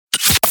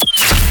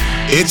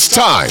It's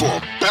time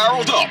for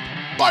Barreled Up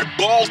by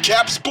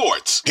BALLCAP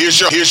Sports. Here's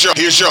your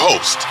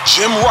host,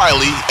 Jim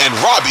Riley and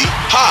Robbie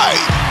Hyde.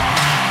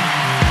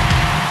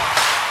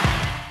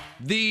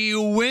 The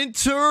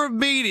winter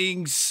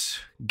meetings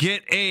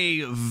get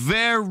a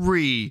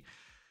very,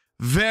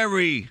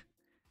 very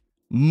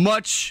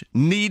much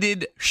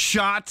needed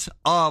shot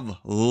of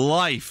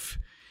life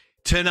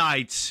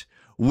tonight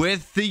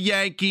with the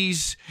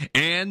Yankees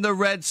and the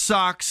Red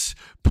Sox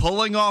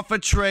pulling off a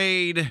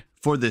trade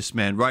for this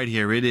man right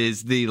here. It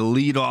is the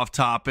leadoff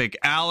topic.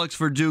 Alex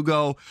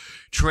Verdugo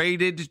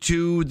traded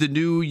to the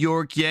New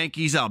York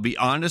Yankees. I'll be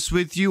honest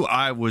with you,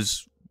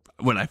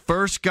 when I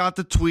first got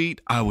the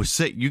tweet, I was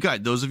saying, you guys,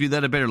 those of you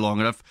that have been here long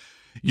enough,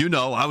 you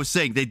know, I was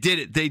saying they did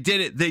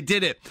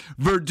it.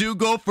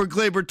 Verdugo for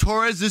Gleyber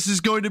Torres. This is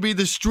going to be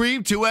the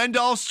stream to end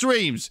all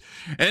streams.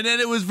 And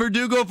then it was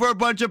Verdugo for a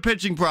bunch of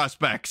pitching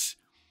prospects.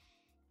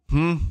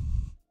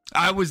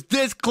 I was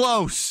this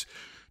close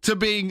to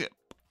being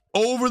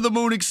over the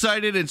moon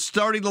excited and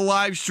starting the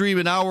live stream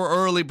an hour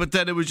early, but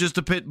then it was just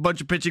a bunch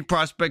of pitching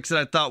prospects, and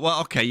I thought, well,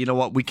 okay, you know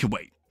what? We can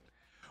wait.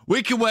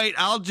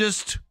 I'll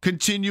just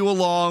continue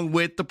along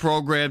with the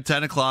program.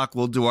 10 o'clock,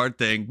 we'll do our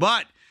thing.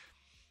 But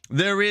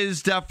there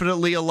is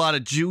definitely a lot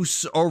of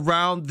juice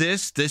around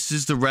this. This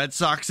is the Red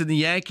Sox and the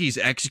Yankees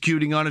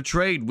executing on a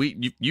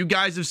trade. You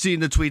guys have seen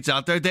the tweets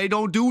out there. They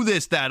don't do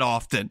this that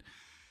often.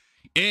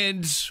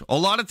 And a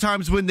lot of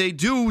times when they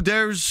do,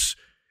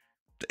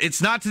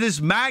 it's not to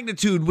this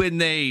magnitude when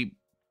they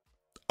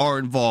are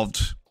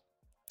involved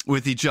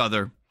with each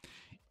other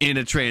in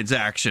a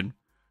transaction.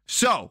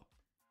 So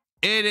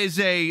it is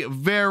a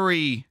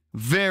very,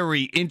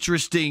 very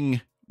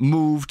interesting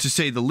move, to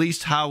say the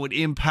least, how it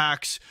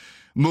impacts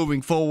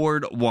moving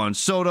forward Juan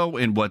Soto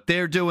and what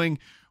they're doing.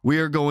 We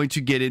are going to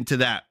get into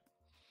that.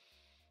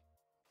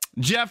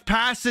 Jeff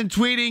Passan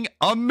tweeting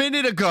a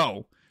minute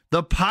ago,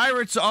 the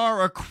Pirates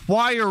are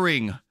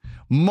acquiring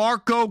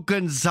Marco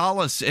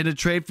Gonzalez in a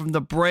trade from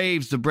the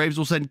Braves. The Braves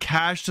will send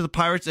cash to the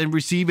Pirates and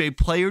receive a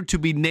player to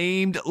be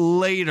named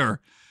later.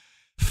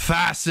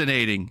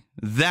 Fascinating.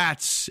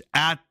 That's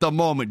at the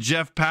moment.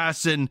 Jeff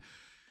Passan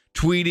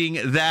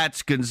tweeting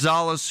that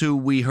Gonzalez, who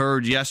we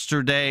heard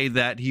yesterday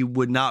that he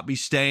would not be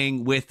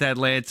staying with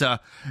Atlanta,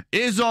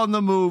 is on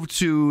the move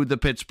to the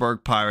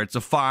Pittsburgh Pirates.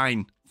 A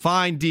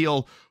fine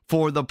deal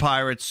for the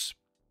Pirates.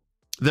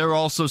 They're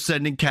also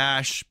sending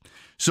cash.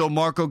 So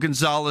Marco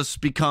Gonzalez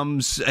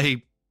becomes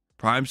a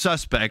prime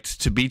suspect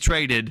to be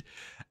traded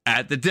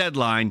at the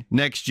deadline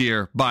next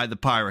year by the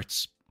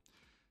Pirates.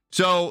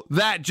 So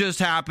that just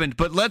happened,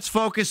 but let's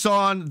focus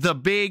on the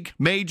big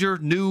major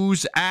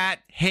news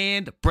at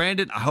hand.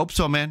 Brandon, I hope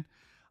so, man.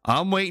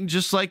 I'm waiting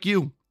just like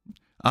you.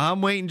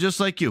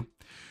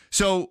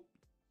 So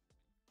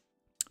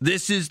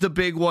this is the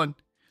big one.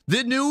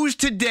 The news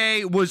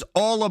today was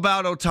all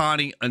about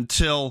Ohtani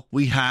until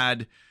we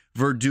had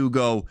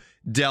Verdugo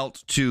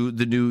dealt to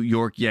the New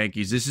York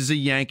Yankees. This is a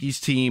Yankees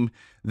team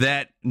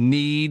that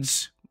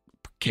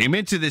came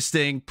into this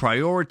thing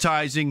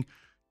prioritizing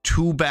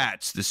two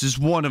bats. This is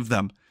one of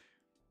them.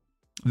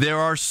 There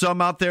are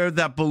some out there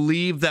that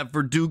believe that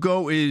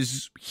Verdugo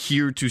is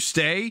here to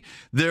stay.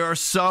 There are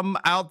some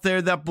out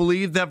there that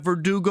believe that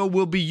Verdugo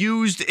will be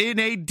used in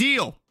a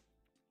deal,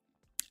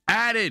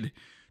 added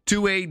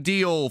to a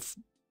deal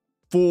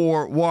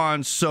for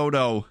Juan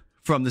Soto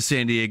from the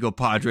San Diego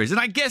Padres. And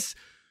I guess,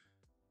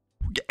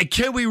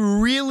 can we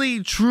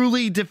really,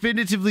 truly,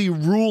 definitively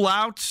rule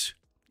out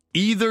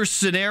either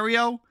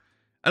scenario?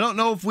 I don't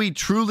know if we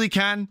truly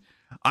can.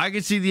 I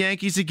can see the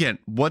Yankees again.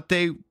 What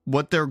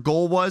their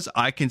goal was,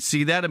 I can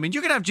see that. I mean,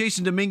 you're going to have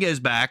Jason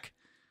Dominguez back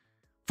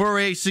for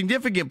a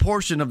significant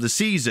portion of the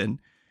season.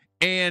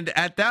 And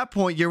at that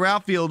point, your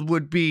outfield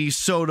would be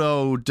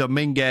Soto,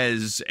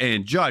 Dominguez,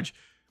 and Judge.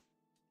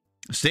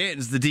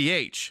 Stanton's the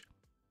DH.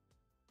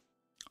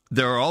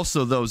 There are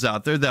also those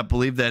out there that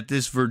believe that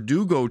this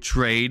Verdugo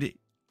trade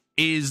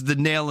is the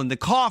nail in the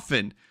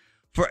coffin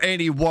for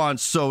any Juan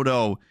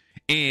Soto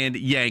and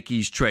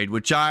Yankees trade,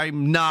 which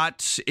I'm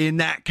not in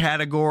that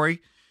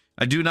category.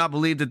 I do not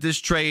believe that this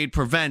trade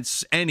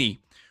prevents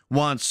any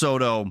Juan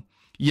Soto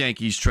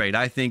Yankees trade.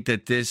 I think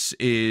that this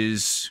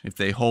is, if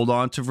they hold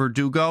on to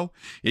Verdugo,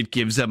 it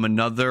gives them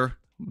another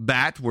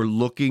bat. We're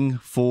looking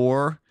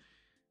for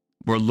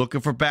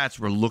bats.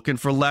 We're looking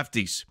for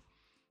lefties.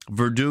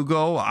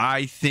 Verdugo,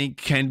 I think,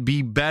 can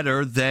be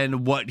better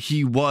than what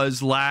he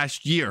was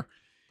last year.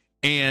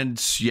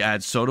 And you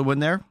add Soto in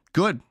there,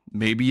 good.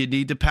 Maybe you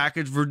need to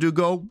package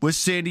Verdugo with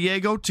San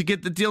Diego to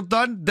get the deal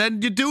done.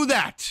 Then you do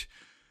that.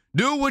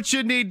 Do what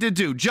you need to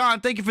do.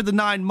 John, thank you for the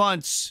 9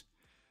 months.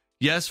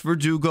 Yes,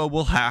 Verdugo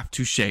will have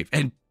to shave.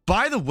 And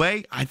by the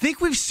way, I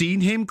think we've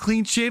seen him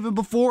clean shaven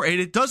before, and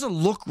it doesn't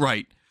look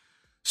right.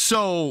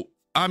 So,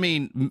 I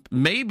mean,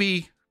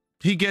 maybe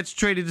he gets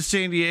traded to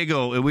San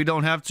Diego and we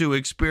don't have to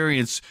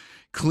experience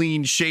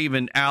clean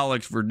shaven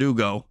Alex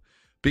Verdugo,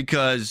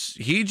 because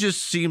he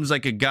just seems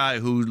like a guy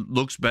who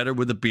looks better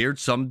with a beard.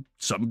 Some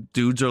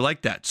dudes are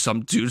like that.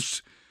 Some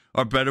dudes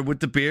are better with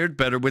the beard,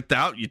 better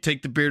without. You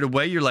take the beard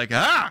away, you're like,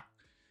 I'm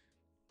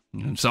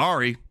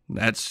sorry.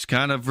 that's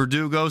kind of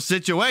Verdugo's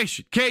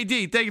situation.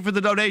 KD, thank you for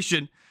the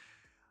donation.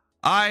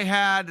 I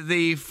had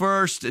the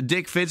first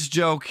Dick Fitz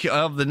joke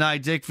of the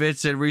night. Dick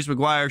Fitz and Reese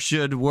McGuire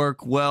should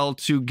work well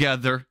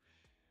together.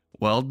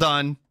 Well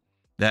done.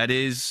 That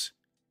is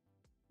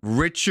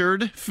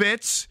Richard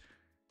Fitz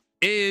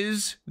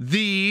is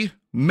the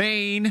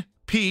main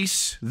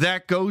piece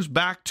that goes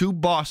back to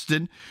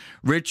Boston.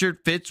 Richard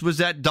Fitz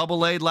was at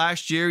AA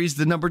last year. He's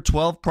the number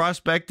 12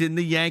 prospect in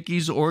the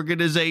Yankees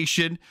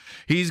organization.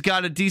 He's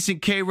got a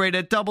decent K rate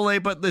at AA,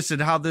 but listen,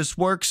 how this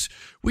works,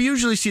 we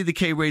usually see the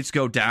K rates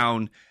go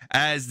down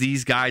as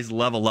these guys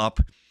level up.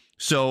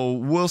 So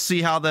we'll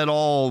see how that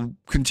all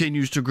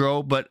continues to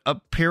grow, but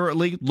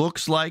apparently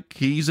looks like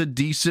he's a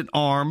decent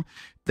arm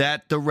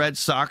that the Red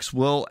Sox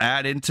will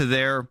add into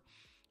their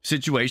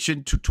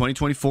situation.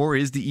 2024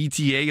 is the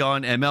ETA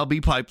on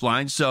MLB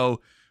pipeline, so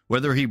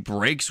whether he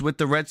breaks with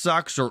the Red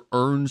Sox or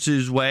earns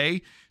his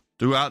way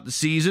throughout the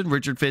season,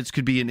 Richard Fitz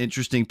could be an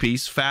interesting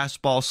piece.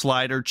 Fastball,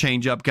 slider,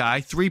 changeup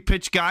guy,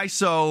 3-pitch guy.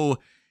 So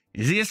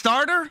is he a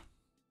starter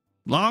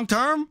long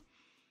term,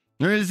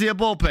 or is he a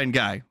bullpen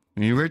guy? I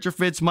mean, Richard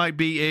Fitz might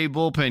be a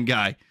bullpen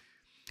guy.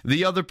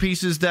 The other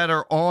pieces that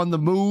are on the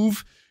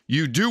move,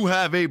 you do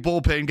have a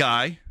bullpen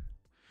guy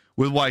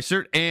with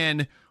Weissert,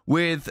 and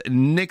with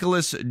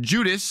Nicholas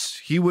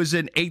Judas, he was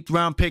an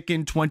 8th-round pick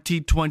in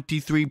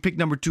 2023, pick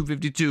number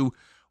 252.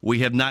 We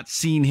have not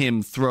seen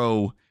him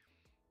throw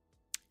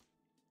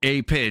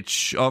a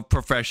pitch of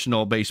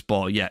professional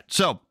baseball yet.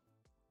 So,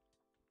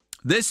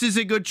 this is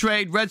a good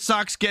trade. Red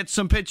Sox get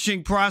some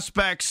pitching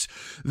prospects.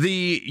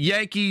 The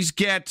Yankees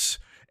get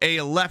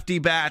a lefty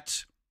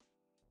bat.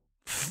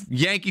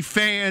 Yankee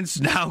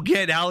fans now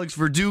get Alex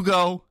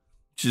Verdugo,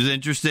 which is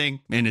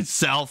interesting in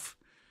itself.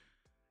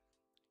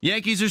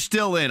 Yankees are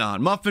still in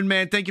on. Muffin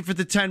Man, thank you for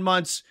the 10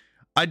 months.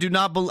 I do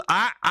not believe.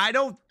 I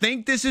don't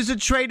think this is a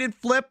trade and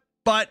flip,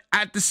 but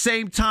at the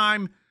same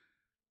time,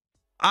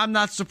 I'm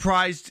not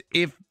surprised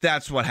if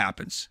that's what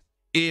happens.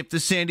 If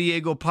the San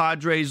Diego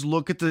Padres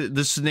look at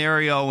the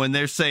scenario and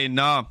they're saying,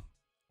 nah,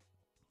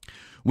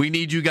 we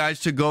need you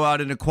guys to go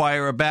out and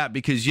acquire a bat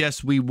because,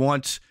 yes, we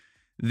want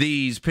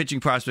these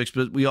pitching prospects,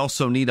 but we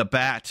also need a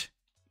bat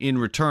in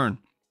return.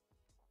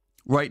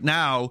 Right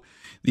now,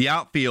 the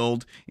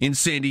outfield in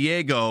San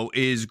Diego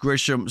is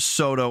Grisham,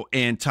 Soto,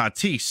 and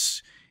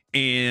Tatis.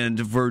 And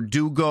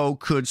Verdugo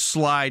could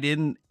slide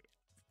in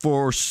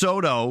for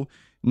Soto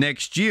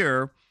next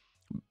year.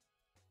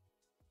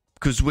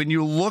 Because when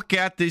you look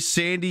at this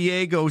San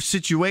Diego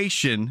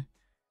situation,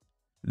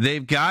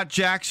 they've got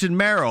Jackson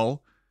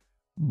Merrill,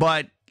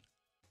 but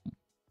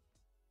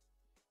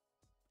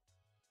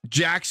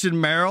Jackson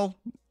Merrill,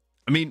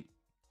 I mean,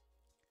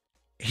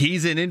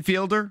 he's an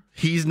infielder.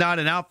 He's not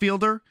an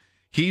outfielder.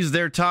 He's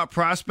their top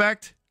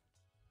prospect.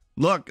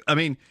 Look, I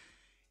mean,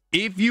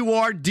 if you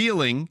are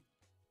dealing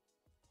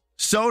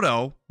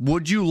Soto,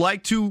 would you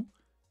like to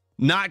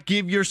not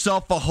give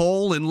yourself a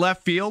hole in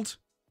left field?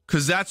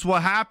 Because that's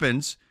what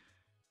happens.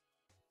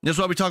 That's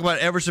why we talk about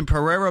Everson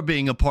Pereira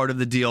being a part of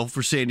the deal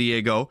for San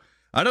Diego.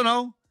 I don't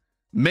know.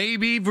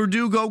 Maybe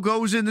Verdugo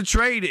goes in the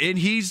trade and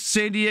he's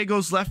San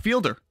Diego's left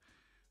fielder.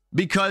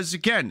 Because,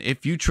 again,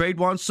 if you trade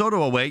Juan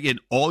Soto away and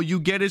all you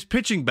get is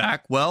pitching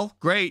back, well,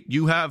 great.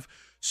 You have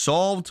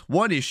solved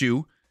one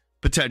issue,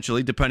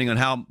 potentially, depending on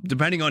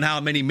how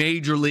many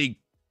major league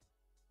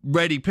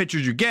ready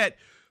pitchers you get.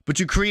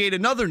 But you create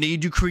another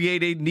need. You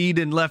create a need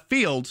in left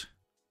field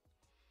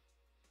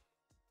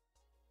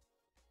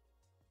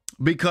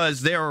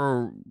because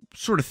they're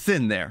sort of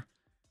thin there.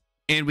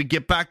 And we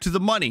get back to the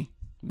money.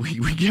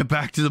 We get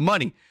back to the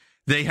money.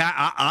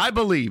 I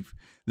believe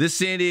this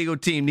San Diego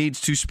team needs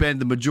to spend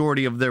the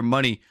majority of their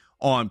money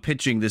on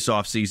pitching this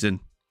offseason.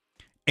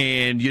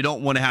 And you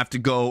don't want to have to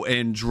go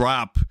and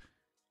drop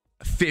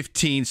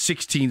 15,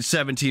 16,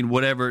 17,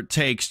 whatever it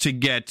takes to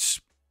get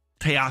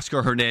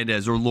Teoscar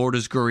Hernandez or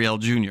Lourdes Gurriel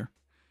Jr.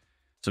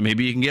 So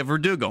maybe you can get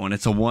Verdugo, and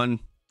it's a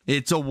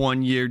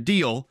 1-year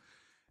deal,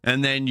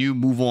 and then you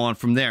move on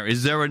from there.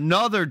 Is there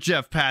another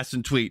Jeff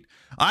Passan tweet?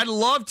 I'd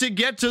love to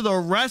get to the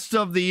rest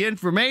of the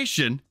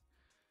information,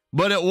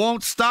 but it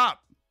won't stop.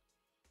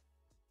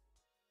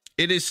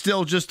 It is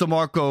still just a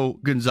Marco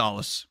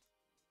Gonzalez.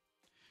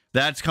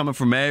 That's coming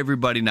from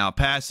everybody now.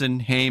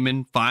 Passan,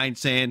 Heyman,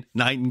 Feinsand,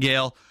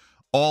 Nightingale,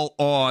 all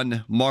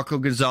on Marco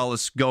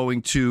Gonzalez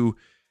going to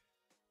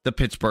the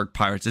Pittsburgh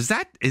Pirates. Is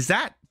that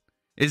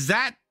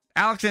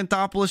Alex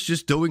Anthopoulos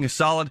just doing a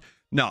solid?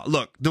 No,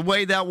 look, the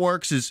way that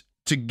works is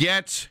to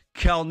get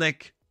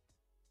Kelnick,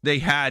 they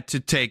had to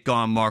take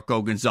on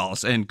Marco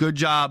Gonzalez. And good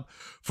job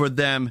for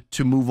them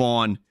to move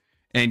on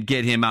and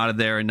get him out of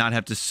there and not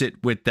have to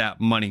sit with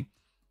that money.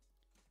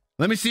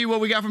 Let me see what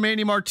we got from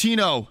Andy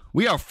Martino.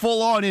 We are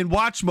full on in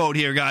watch mode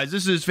here, guys.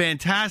 This is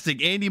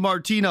fantastic. Andy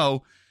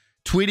Martino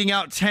tweeting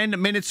out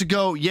 10 minutes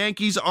ago,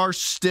 Yankees are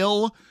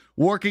still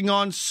working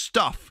on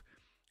stuff.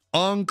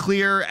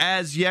 Unclear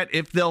as yet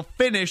if they'll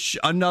finish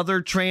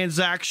another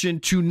transaction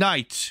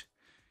tonight.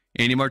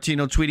 Andy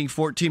Martino tweeting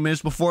 14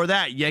 minutes before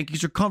that,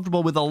 Yankees are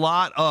comfortable with a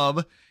lot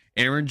of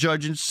Aaron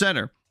Judge in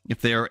center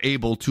if they are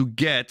able to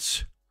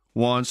get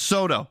Juan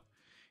Soto.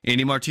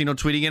 Andy Martino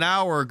tweeting an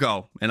hour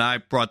ago, and I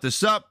brought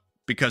this up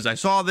because I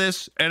saw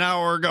this an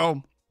hour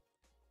ago.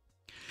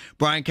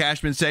 Brian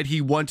Cashman said he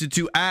wanted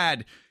to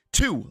add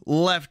 2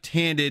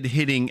 left-handed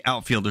hitting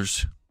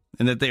outfielders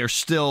and that they are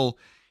still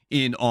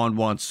in on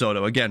Juan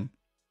Soto. Again,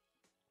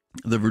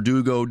 the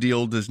Verdugo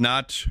deal does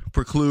not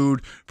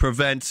preclude,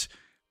 prevent,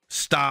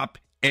 stop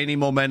any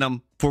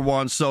momentum for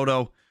Juan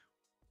Soto.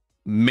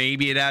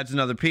 Maybe it adds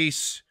another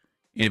piece.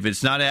 If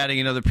it's not adding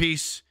another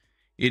piece,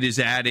 it is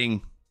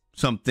adding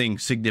something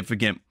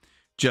significant.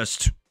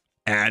 Just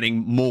adding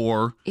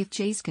more if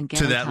Jays can get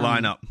to that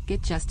lineup.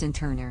 Get Justin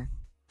Turner,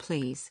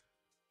 please.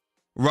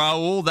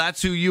 Raul,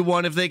 that's who you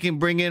want if they can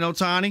bring in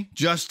Ohtani.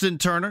 Justin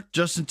Turner.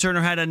 Justin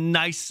Turner had a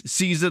nice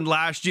season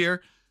last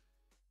year.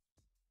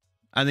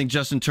 I think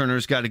Justin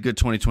Turner's got a good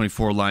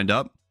 2024 lined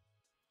up.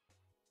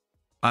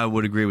 I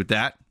would agree with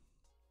that.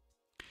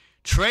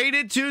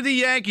 Traded to the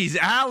Yankees,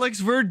 Alex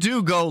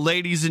Verdugo,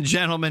 ladies and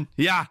gentlemen.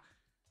 Yeah.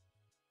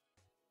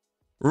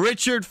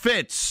 Richard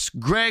Fitz,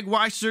 Greg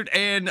Weissert,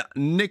 and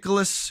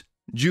Nicholas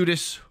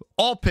Judas,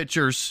 all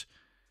pitchers,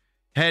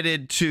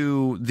 headed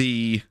to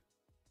the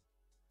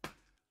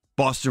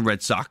Boston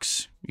Red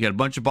Sox. You got a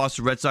bunch of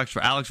Boston Red Sox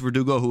for Alex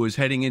Verdugo, who is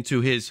heading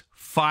into his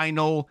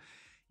final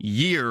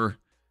year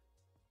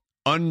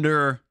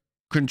under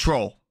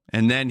control.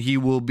 And then he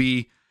will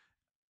be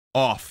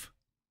off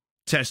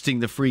testing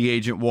the free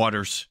agent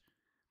waters.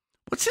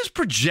 What's his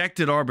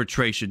projected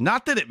arbitration?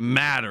 Not that it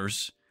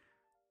matters.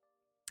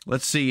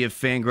 Let's see if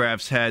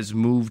Fangraphs has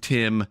moved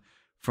him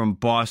from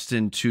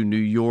Boston to New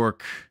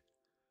York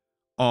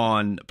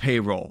on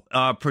payroll.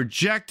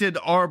 Projected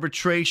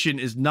arbitration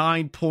is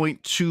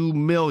 $9.2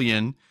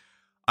 million.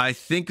 I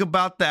think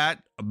about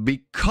that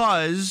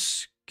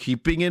because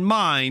keeping in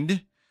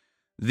mind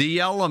the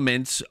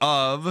elements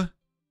of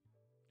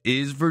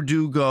is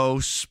Verdugo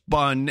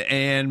spun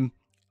and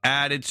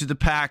added to the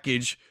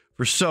package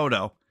for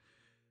Soto.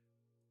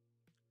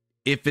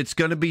 If it's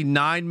going to be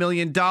 $9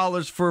 million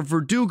for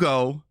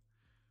Verdugo,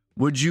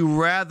 would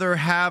you rather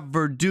have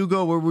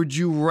Verdugo or would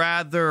you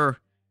rather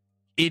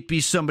it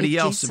be somebody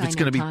else if it's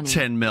going to be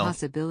 $10 million?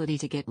 Possibility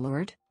to get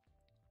lured?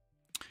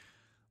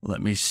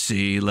 Let me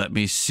see.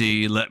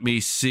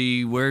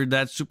 Where'd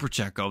that super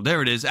check go?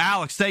 There it is.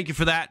 Alex, thank you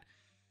for that.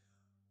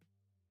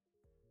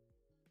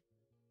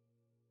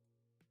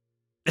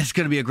 It's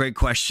going to be a great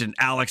question,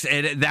 Alex.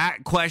 And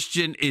that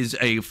question is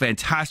a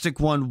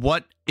fantastic one.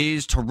 What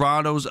is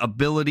Toronto's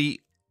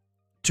ability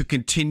to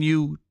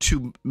continue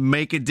to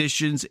make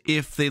additions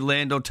if they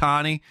land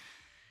Ohtani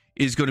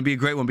is going to be a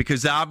great one,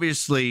 because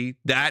obviously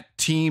that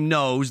team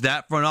knows,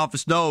 that front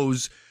office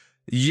knows,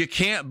 you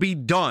can't be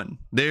done.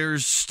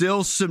 There's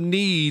still some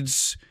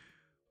needs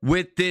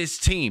with this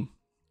team.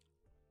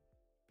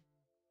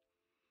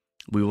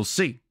 We will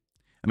see.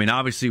 I mean,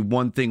 obviously,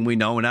 one thing we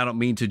know, and I don't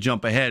mean to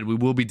jump ahead, we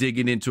will be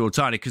digging into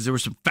Ohtani because there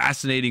was some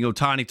fascinating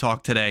Ohtani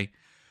talk today.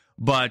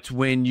 But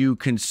when you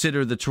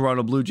consider the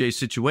Toronto Blue Jays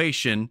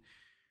situation,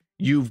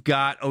 you would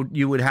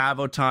have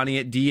Ohtani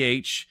at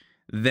DH.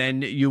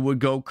 Then you would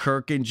go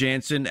Kirk and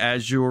Jansen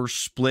as your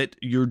split,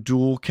 your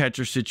dual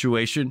catcher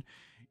situation.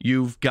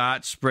 You've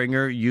got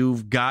Springer.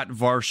 You've got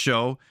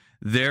Varsho.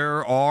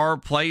 There are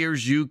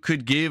players you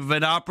could give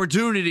an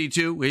opportunity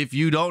to if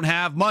you don't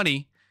have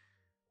money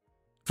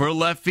for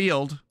left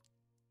field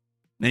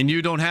and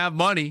you don't have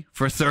money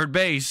for third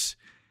base.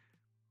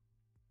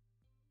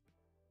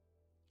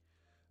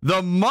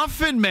 The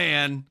Muffin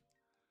Man,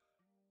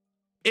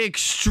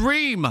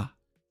 extreme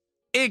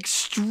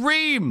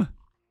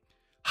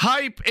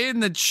hype in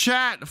the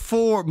chat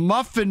for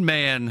Muffin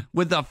Man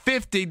with a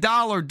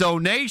 $50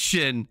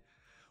 donation.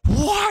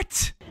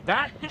 What?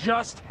 That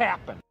just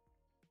happened.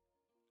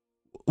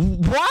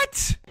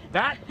 What?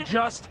 That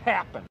just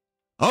happened.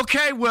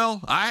 Okay,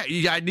 Will,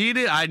 I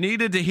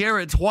needed to hear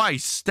it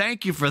twice.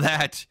 Thank you for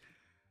that.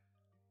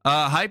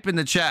 Hype in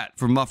the chat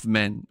for Muffin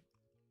Man.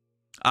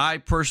 I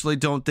personally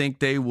don't think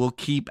they will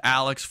keep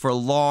Alex for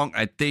long.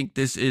 I think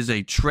this is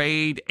a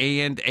trade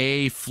and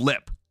a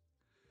flip.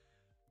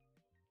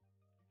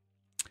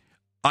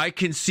 I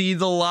can see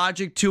the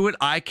logic to it.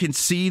 I can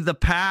see the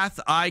path.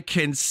 I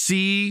can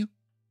see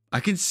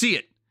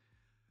it.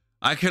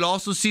 I could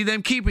also see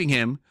them keeping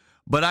him,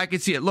 but I can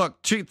see it.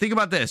 Look, think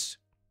about this.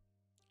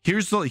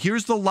 Here's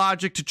the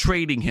logic to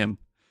trading him.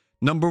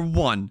 Number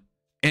one,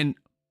 and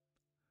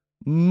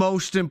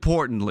most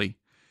importantly,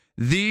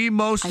 the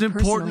most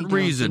important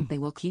reason. I think they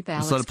will keep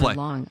Alex for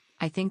long.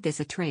 I think this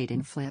a trade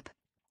and flip.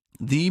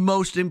 The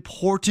most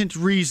important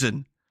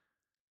reason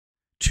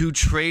to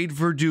trade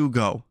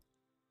Verdugo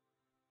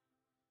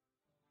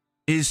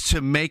is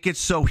to make it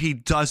so he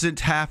doesn't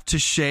have to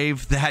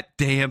shave that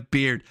damn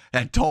beard.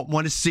 I don't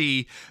want to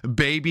see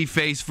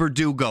babyface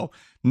Verdugo.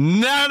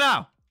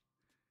 No.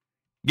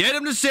 Get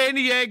him to San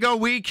Diego.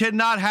 We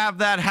cannot have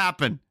that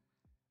happen.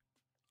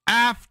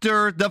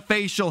 After the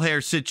facial hair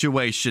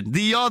situation,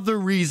 the other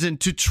reason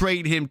to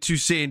trade him to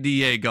San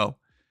Diego.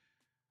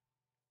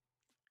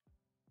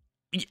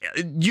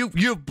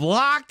 You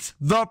blocked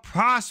the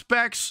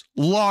prospects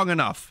long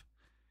enough.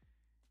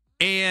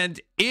 And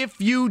if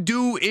you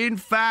do, in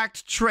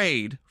fact,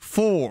 trade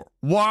for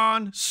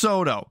Juan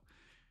Soto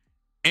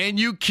and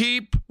you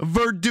keep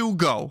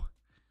Verdugo,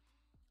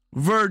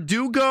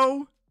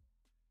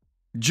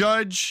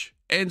 Judge,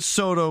 and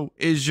Soto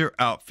is your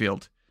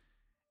outfield.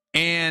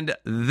 And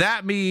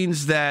that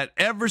means that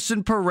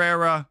Everson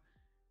Pereira,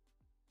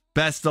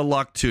 best of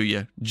luck to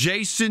you.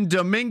 Jason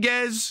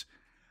Dominguez,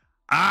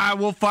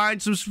 we'll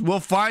find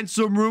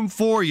some room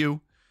for you.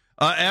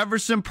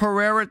 Everson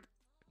Pereira,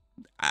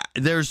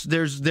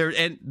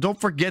 and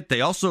don't forget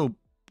they also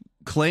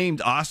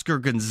claimed Oscar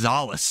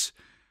Gonzalez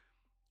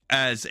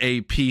as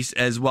a piece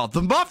as well.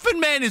 The Muffin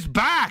Man is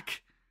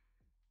back.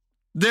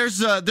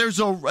 There's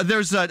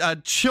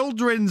a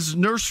children's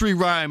nursery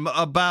rhyme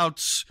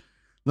about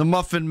the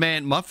Muffin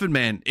Man. Muffin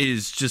Man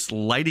is just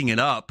lighting it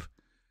up.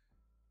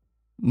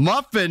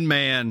 Muffin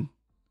Man.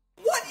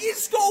 What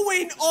is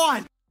going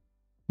on?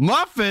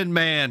 Muffin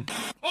Man.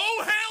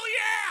 Oh, hell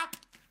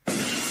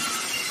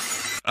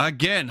yeah!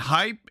 Again,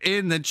 hype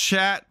in the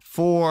chat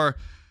for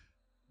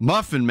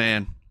Muffin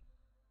Man.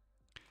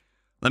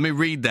 Let me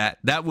read that.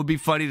 That would be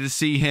funny to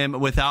see him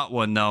without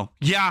one, though.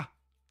 Yeah.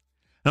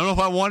 I don't know if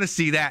I want to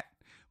see that.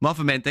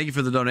 Muffin Man, thank you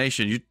for the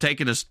donation. You're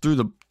taking us through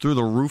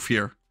the roof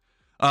here.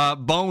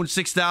 Bone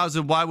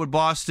 6,000. Why would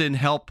Boston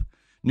help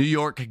New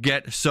York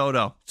get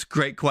Soto? It's a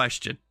great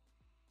question.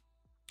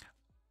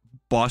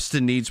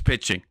 Boston needs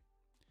pitching.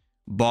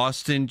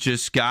 Boston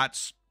just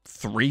got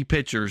 3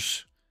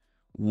 pitchers.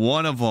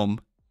 One of them,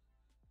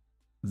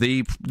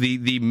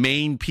 the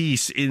main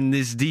piece in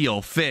this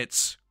deal,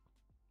 Fitz,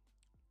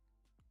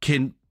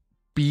 can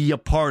be a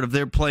part of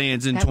their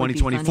plans in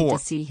 2024. Would be funny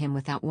to see him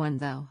without one,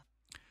 though.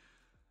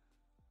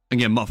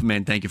 Again, Muffin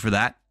Man, thank you for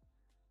that.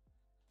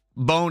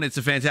 Bone, it's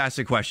a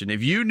fantastic question.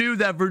 If you knew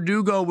that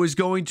Verdugo was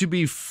going to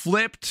be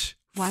flipped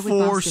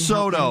for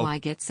Soto, why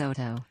get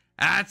Soto?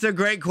 That's a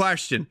great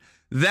question.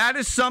 That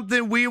is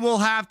something we will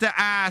have to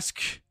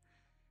ask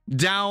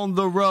down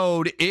the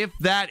road if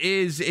that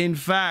is, in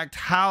fact,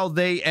 how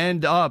they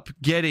end up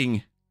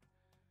getting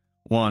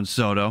Juan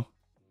Soto.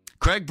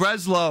 Craig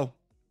Breslow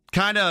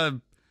kind of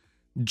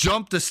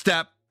jumped a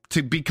step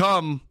to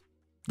become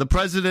the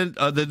president,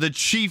 the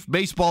chief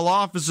baseball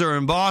officer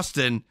in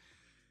Boston.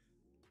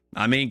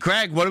 I mean,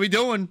 Craig, what are we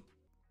doing?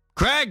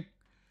 Craig,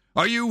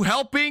 are you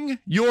helping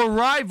your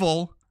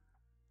rival,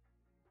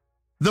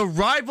 the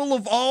rival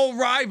of all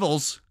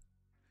rivals,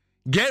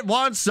 get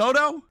Juan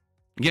Soto?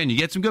 Again, you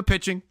get some good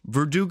pitching.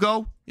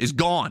 Verdugo is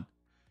gone.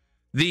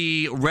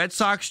 The Red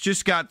Sox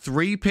just got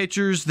 3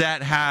 pitchers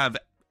that have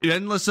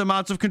endless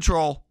amounts of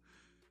control,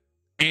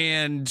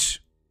 and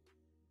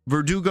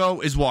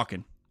Verdugo is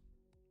walking.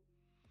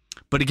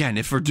 But again,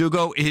 if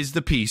Verdugo is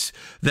the piece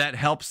that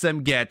helps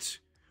them get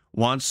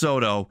Juan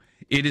Soto,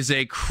 it is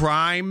a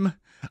crime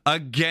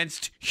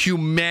against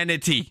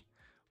humanity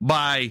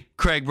by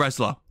Craig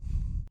Breslow.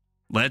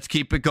 Let's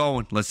keep it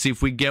going. Let's see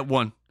if we get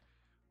one.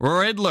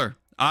 Riddler.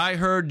 I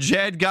heard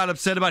Jed got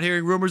upset about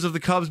hearing rumors of the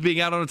Cubs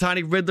being out on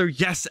Ohtani. Riddler,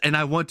 yes, and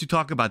I want to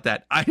talk about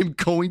that. I am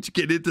going to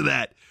get into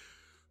that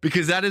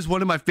because that is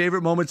one of my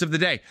favorite moments of the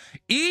day.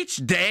 Each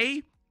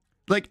day,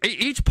 like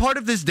each part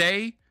of this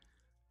day,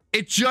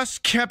 it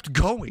just kept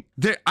going.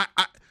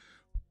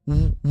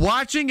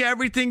 Watching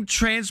everything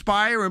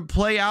transpire and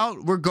play out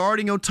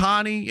regarding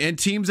Ohtani and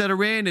teams that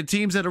are in and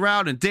teams that are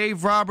out, and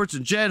Dave Roberts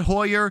and Jed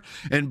Hoyer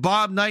and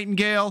Bob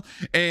Nightingale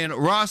and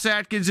Ross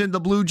Atkins in the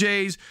Blue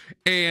Jays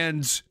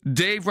and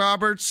Dave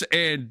Roberts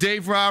and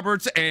Dave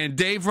Roberts and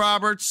Dave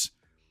Roberts.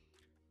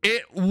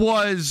 It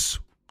was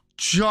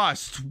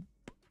just,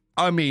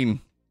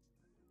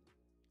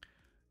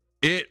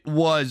 it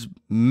was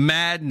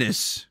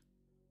madness.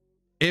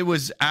 It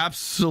was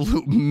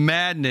absolute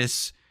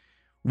madness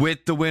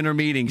with the winter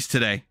meetings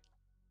today.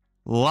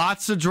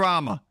 Lots of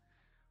drama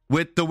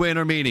with the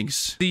winter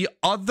meetings. The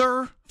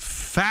other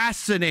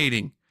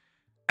fascinating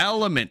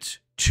element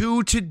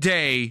to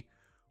today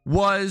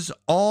was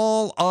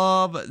all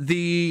of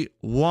the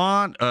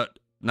Shohei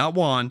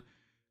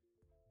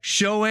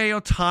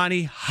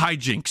Ohtani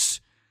hijinks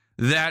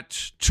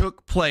that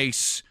took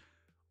place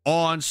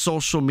on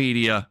social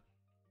media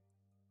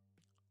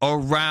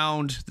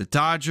around the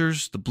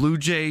Dodgers, the Blue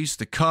Jays,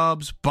 the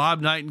Cubs,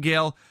 Bob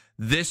Nightingale.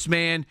 This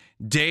man,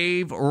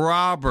 Dave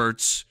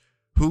Roberts,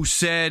 who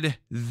said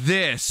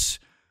this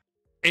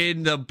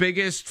in the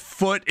biggest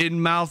foot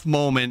in mouth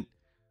moment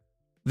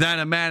that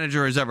a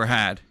manager has ever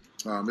had.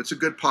 It's a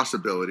good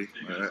possibility.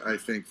 I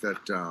think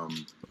that.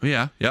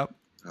 Yep.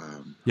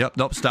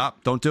 Nope.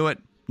 Stop. Don't do it.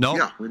 No.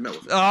 Yeah, we met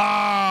with him. Oh.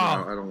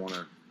 I don't want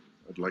to.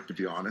 I'd like to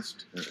be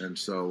honest, and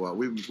so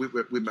we met with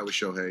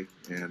Shohei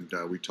and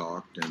we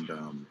talked, and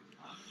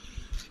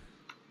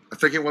I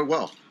think it went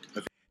well.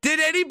 Did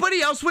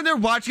anybody else, when they're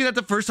watching that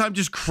the first time,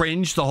 just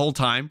cringe the whole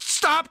time?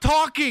 Stop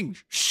talking.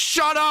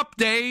 Shut up,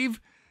 Dave.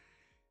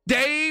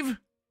 Dave,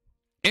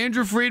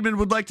 Andrew Friedman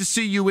would like to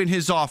see you in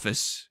his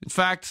office. In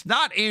fact,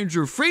 not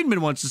Andrew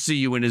Friedman wants to see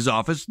you in his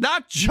office.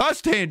 Not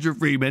just Andrew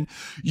Friedman.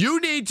 You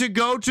need to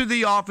go to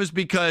the office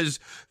because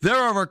there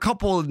are a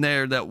couple in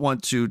there that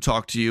want to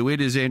talk to you.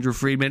 It is Andrew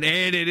Friedman,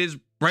 and it is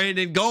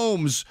Brandon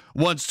Gomes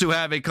wants to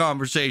have a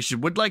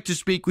conversation. Would like to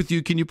speak with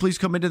you. Can you please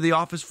come into the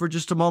office for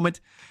just a moment?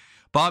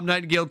 Bob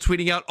Nightingale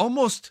tweeting out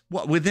almost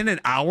within an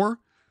hour,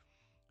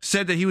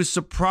 said that he was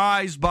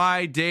surprised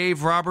by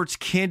Dave Roberts'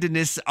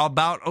 candidness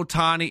about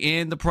Ohtani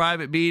in the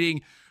private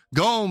meeting.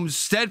 Gomes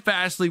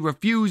steadfastly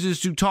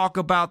refuses to talk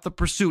about the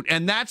pursuit,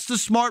 and that's the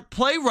smart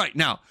play right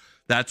now.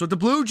 That's what the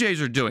Blue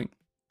Jays are doing.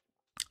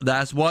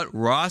 That's what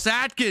Ross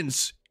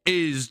Atkins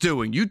is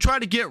doing. You try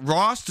to get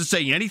Ross to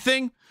say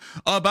anything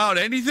about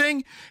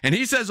anything, and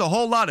he says a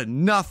whole lot of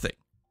nothing.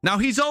 Now,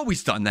 he's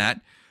always done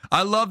that.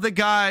 I love the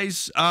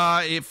guys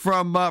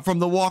from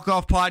the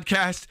Walk-Off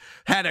podcast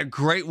had a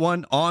great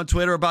one on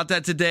Twitter about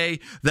that today,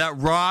 that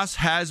Ross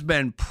has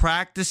been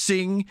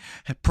practicing,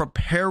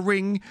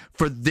 preparing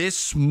for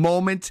this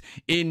moment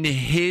in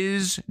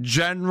his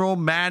general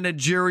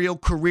managerial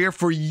career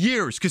for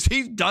years, because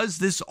he does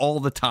this all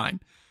the time.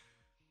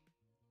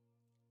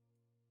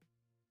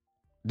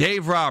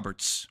 Dave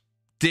Roberts,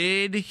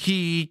 did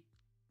he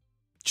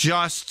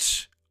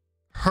just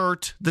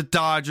hurt the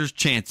Dodgers'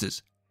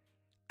 chances?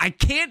 I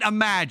can't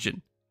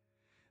imagine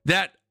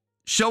that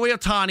Shohei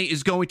Ohtani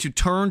is going to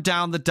turn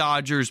down the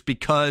Dodgers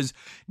because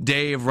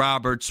Dave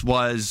Roberts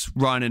was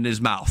running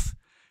his mouth.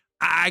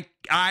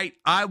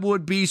 I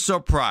would be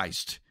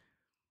surprised.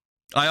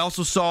 I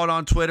also saw it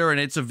on Twitter,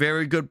 and it's a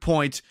very good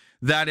point,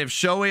 that if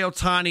Shohei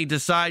Ohtani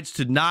decides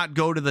to not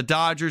go to the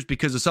Dodgers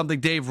because of something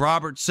Dave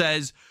Roberts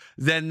says,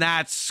 then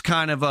that's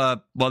kind of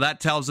that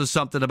tells us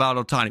something about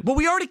Ohtani. Well,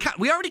 we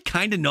already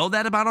kind of know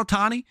that about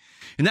Ohtani,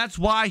 and that's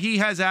why he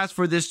has asked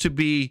for this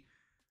to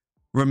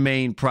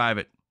remain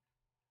private.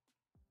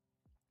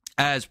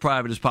 As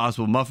private as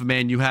possible. Muffin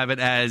Man, you have it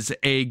as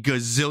a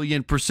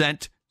gazillion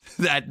 %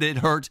 that it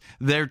hurt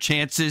their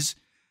chances.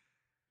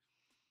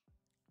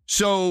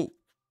 So,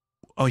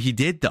 he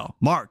did though.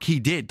 Mark, he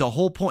did. The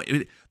whole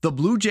point, the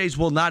Blue Jays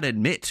will not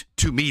admit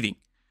to meeting.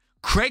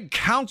 Craig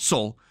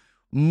Counsell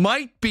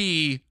might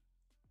be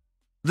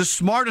the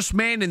smartest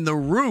man in the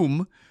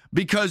room,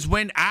 because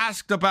when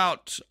asked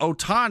about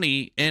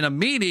Ohtani in a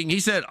meeting, he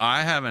said,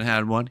 I haven't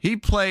had one. He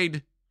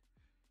played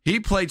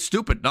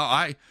stupid. No,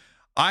 I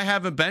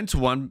haven't been to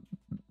one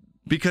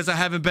because I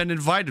haven't been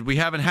invited. We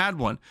haven't had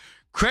one.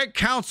 Craig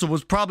Counsell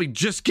was probably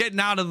just getting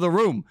out of the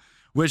room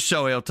with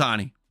Shohei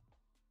Ohtani.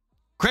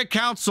 Craig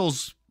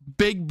Counsell's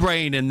big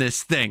brain in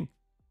this thing.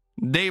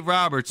 Dave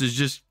Roberts is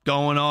just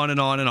going on and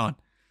on and on.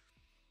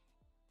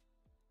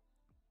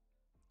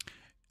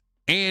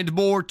 And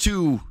more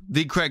to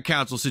the Craig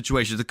Counsell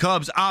situation. The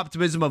Cubs'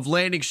 optimism of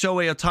landing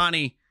Shohei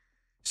Ohtani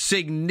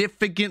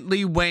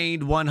significantly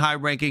waned, one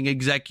high-ranking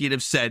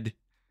executive said,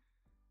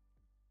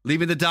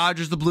 leaving the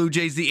Dodgers, the Blue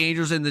Jays, the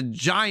Angels, and the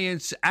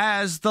Giants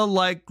as the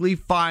likely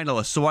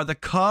finalists. So are the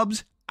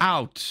Cubs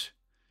out?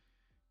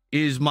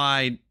 Is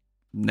my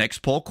next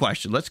poll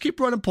question. Let's keep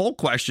running poll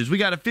questions. We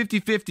got a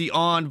 50-50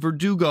 on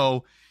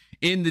Verdugo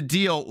in the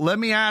deal. Let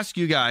me ask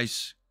you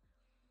guys,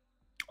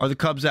 are the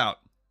Cubs out?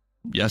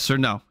 Yes or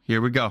no? Here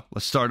we go.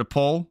 Let's start a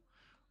poll.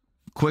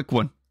 Quick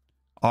one.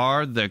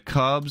 Are the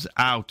Cubs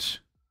out?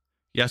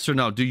 Yes or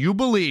no? Do you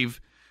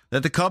believe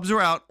that the Cubs are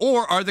out,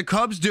 or are the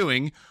Cubs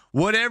doing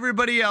what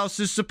everybody else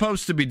is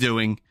supposed to be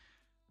doing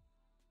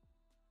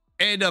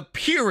and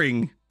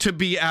appearing to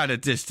be at a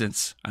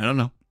distance? I don't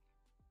know.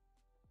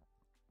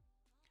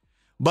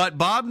 But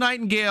Bob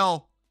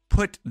Nightingale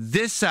put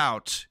this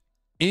out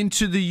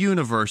into the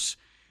universe,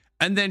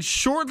 and then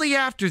shortly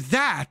after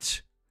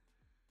that,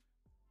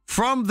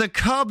 from the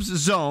Cubs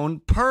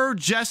zone, per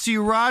Jesse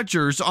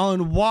Rogers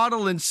on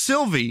Waddle and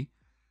Sylvie,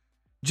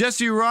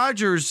 Jesse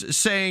Rogers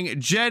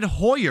saying Jed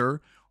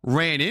Hoyer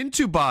ran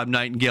into Bob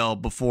Nightingale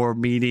before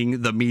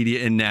meeting the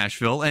media in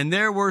Nashville, and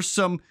there were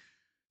some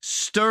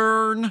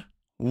stern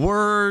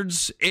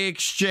words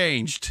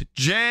exchanged.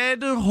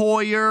 Jed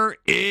Hoyer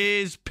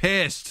is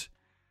pissed.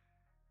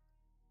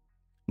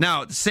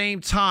 Now, at the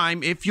same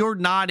time, if you're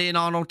not in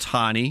on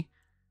Ohtani,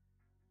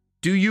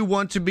 do you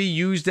want to be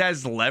used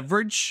as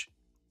leverage?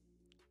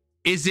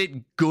 Is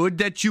it good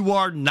that you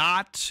are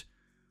not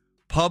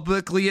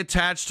publicly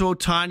attached to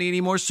Ohtani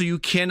anymore, so you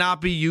cannot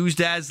be used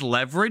as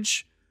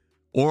leverage?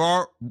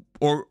 Or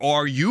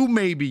are you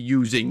maybe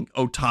using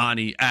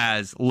Ohtani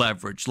as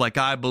leverage, like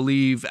I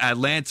believe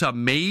Atlanta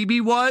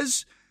maybe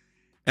was,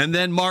 and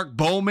then Mark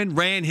Bowman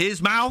ran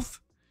his mouth?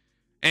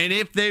 And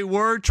if they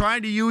were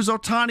trying to use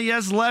Ohtani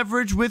as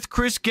leverage with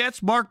Chris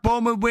Getz, Mark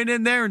Bowman went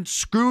in there and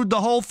screwed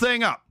the whole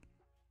thing up.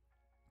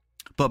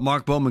 But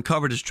Mark Bowman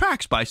covered his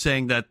tracks by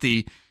saying that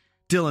the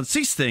Dylan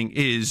Cease thing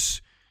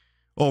is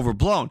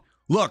overblown.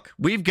 Look,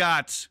 we've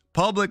got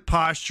public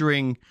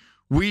posturing.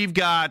 We've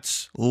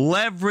got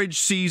leverage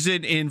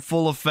season in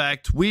full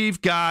effect.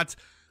 We've got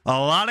a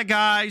lot of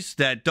guys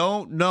that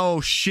don't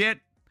know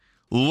shit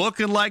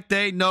looking like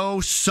they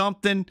know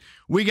something.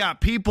 We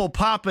got people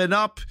popping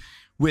up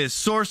with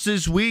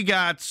sources. We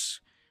got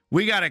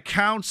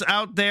accounts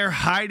out there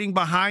hiding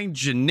behind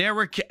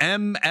generic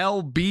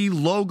MLB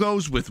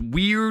logos with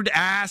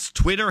weird-ass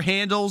Twitter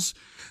handles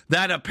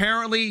that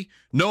apparently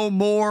know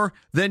more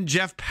than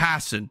Jeff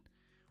Passan.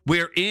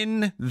 We're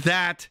in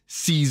that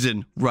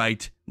season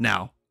right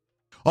now.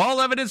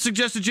 All evidence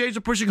suggests the Jays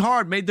are pushing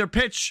hard, made their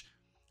pitch.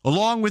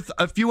 Along with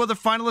a few other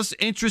finalists,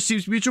 interest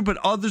seems mutual, but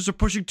others are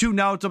pushing too.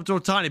 Now it's up to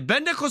Ohtani.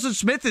 Ben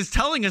Nicholson-Smith is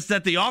telling us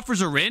that the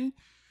offers are in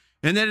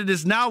and that it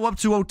is now up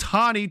to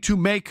Ohtani to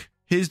make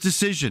his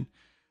decision.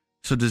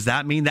 So does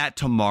that mean that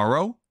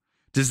tomorrow?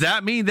 Does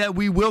that mean that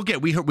we will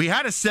get... We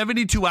had a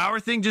 72-hour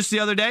thing just the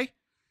other day?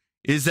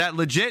 Is that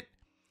legit?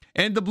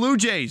 And the Blue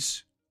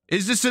Jays,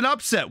 is this an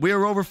upset? We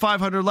are over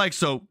 500 likes,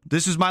 so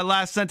this is my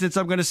last sentence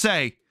I'm going to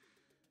say.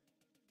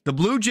 The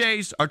Blue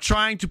Jays are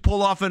trying to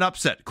pull off an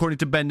upset, according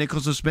to Ben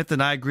Nicholson-Smith,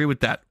 and I agree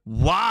with that.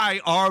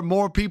 Why are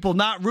more people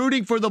not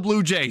rooting for the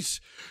Blue Jays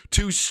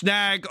to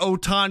snag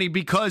Ohtani?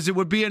 Because it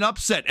would be an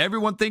upset.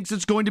 Everyone thinks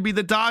it's going to be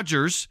the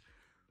Dodgers.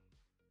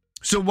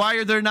 So why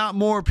are there not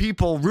more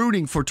people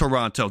rooting for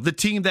Toronto, the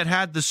team that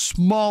had the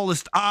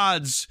smallest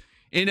odds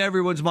in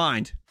everyone's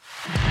mind?